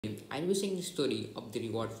I'll be saying the story of the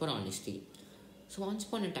reward for honesty. So once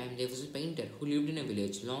upon a time there was a painter who lived in a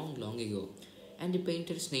village long, long ago, and the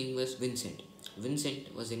painter's name was Vincent.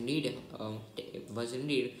 Vincent was indeed a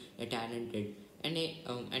talented and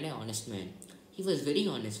an honest man. He was very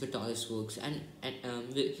honest with all his works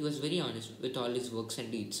he was very honest with all his works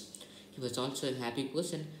and deeds. He was also a happy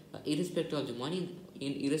person, irrespective of the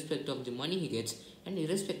money he gets, and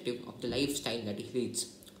irrespective of the lifestyle that he leads,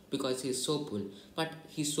 because he's so poor. But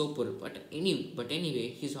anyway,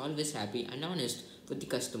 he's always happy and honest with the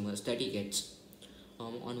customers that he gets.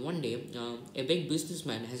 On one day, a big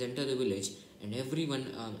businessman has entered the village, and everyone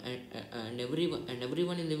in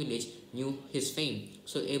the village knew his fame.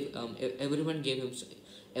 So everyone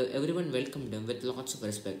welcomed him with lots of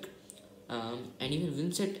respect. And even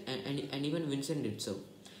Vincent did so.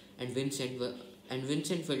 And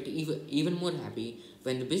Vincent felt even more happy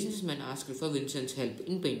when the businessman asked for Vincent's help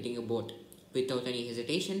in painting a boat. Without any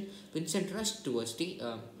hesitation, Vincent was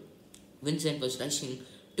rushing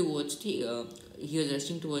towards the he was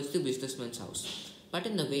rushing towards the businessman's house. But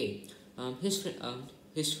in the way, his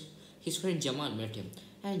friend Jamal met him,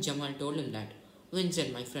 and Jamal told him that,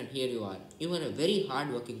 Vincent, my friend, here you are. You are a very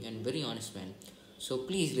hardworking and very honest man. So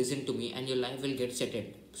please listen to me, and your life will get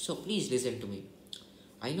settled. So please listen to me.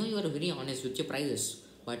 I know you are very honest with your prices,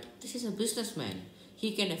 but this is a businessman.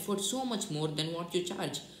 He can afford so much more than what you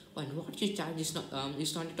charge. And what you charge is not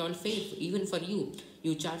at all fair, even for you.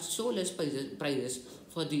 You charge so less prices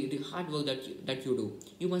for the hard work that you do.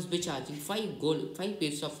 You must be charging five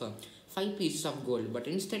pieces of gold, but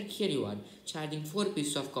instead here you are charging 4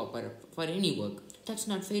 pieces of copper for any work. That's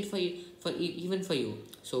not fair for you, even for you.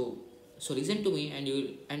 So listen to me, and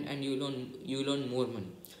you learn more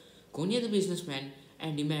money. Go near the businessman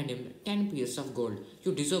and demand him 10 pieces of gold.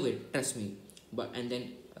 You deserve it, trust me. But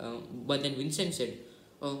then Vincent said,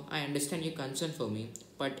 "Oh, I understand your concern for me,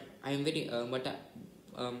 but I am very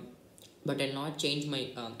but I'll not change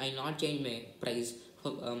my price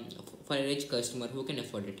for a rich customer who can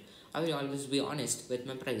afford it. I will always be honest with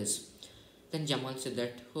my prices." Then Jamal said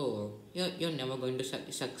that, "Oh, you're never going to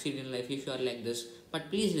succeed in life if you are like this. But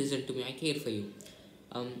please listen to me. I care for you."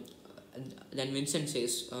 Um, then Vincent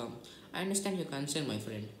says, "I understand your concern, my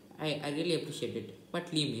friend. I really appreciate it.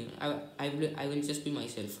 But leave me. I will just be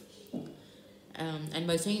myself." And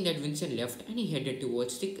by saying that, Vincent left, and he headed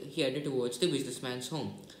towards the businessman's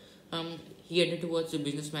home. He headed towards the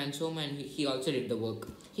businessman's home, and he also did the work.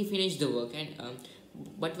 He finished the work, and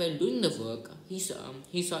but while doing the work, he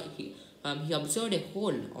observed a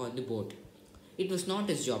hole on the boat. It was not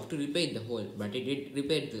his job to repair the hole, but he did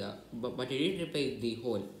repair the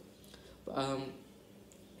hole. Um,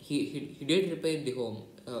 he did repair the home.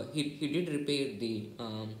 He did repair the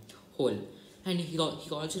hole, and he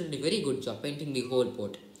also did a very good job painting the whole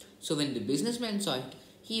boat. So when the businessman saw it,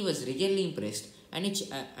 he was really impressed, and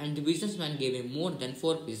the businessman gave him more than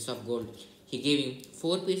 4 pieces of gold. He gave him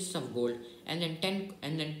 4 pieces of gold, and then 10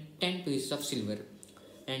 pieces of silver,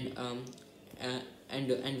 and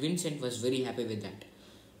Vincent was very happy with that.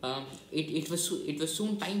 It was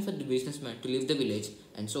soon time for the businessman to leave the village,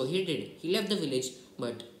 and so he did. He left the village,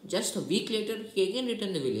 but just a week later he again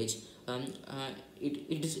returned the village.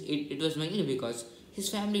 It was mainly because his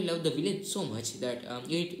family loved the village so much that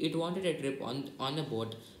it wanted a trip on the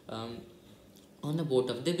boat, on the boat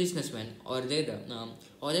of the businessman or their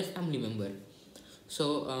family member.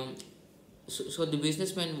 So the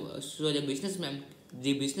businessman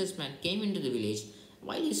came into the village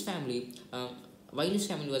while his family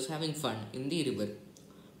was having fun in the river.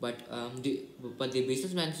 But the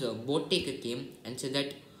businessman's boat taker came and said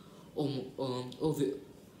that, oh oh we,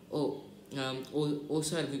 oh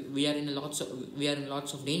sir, we are in lots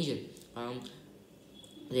of danger.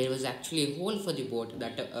 There was actually a hole for the boat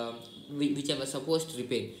that which I was supposed to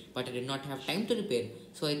repair, but I did not have time to repair.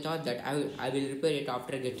 So I thought that I will repair it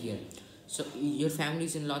after I get here. So your family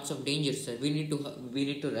is in lots of danger, sir. We need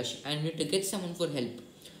to rush, and we need to get someone for help."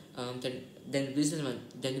 Then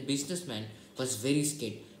the businessman was very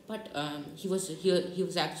scared, but he was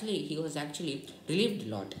actually relieved a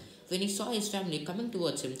lot when he saw his family coming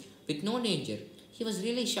towards him with no danger. He was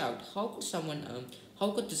really shocked. How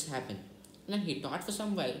could this happen? And then he thought for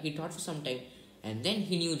some while. He thought for some time, and then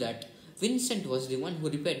he knew that Vincent was the one who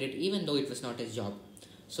repaired it, even though it was not his job.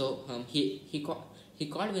 So he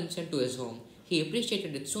called Vincent to his home. He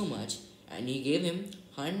appreciated it so much, and he gave him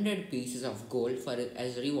 100 pieces of gold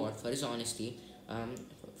as a reward for his honesty, and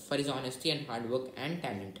hard work and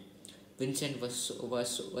talent. Vincent was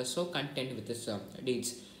so content with his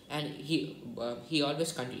deeds, and he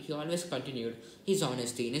always continued his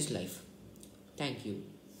honesty in his life. Thank you.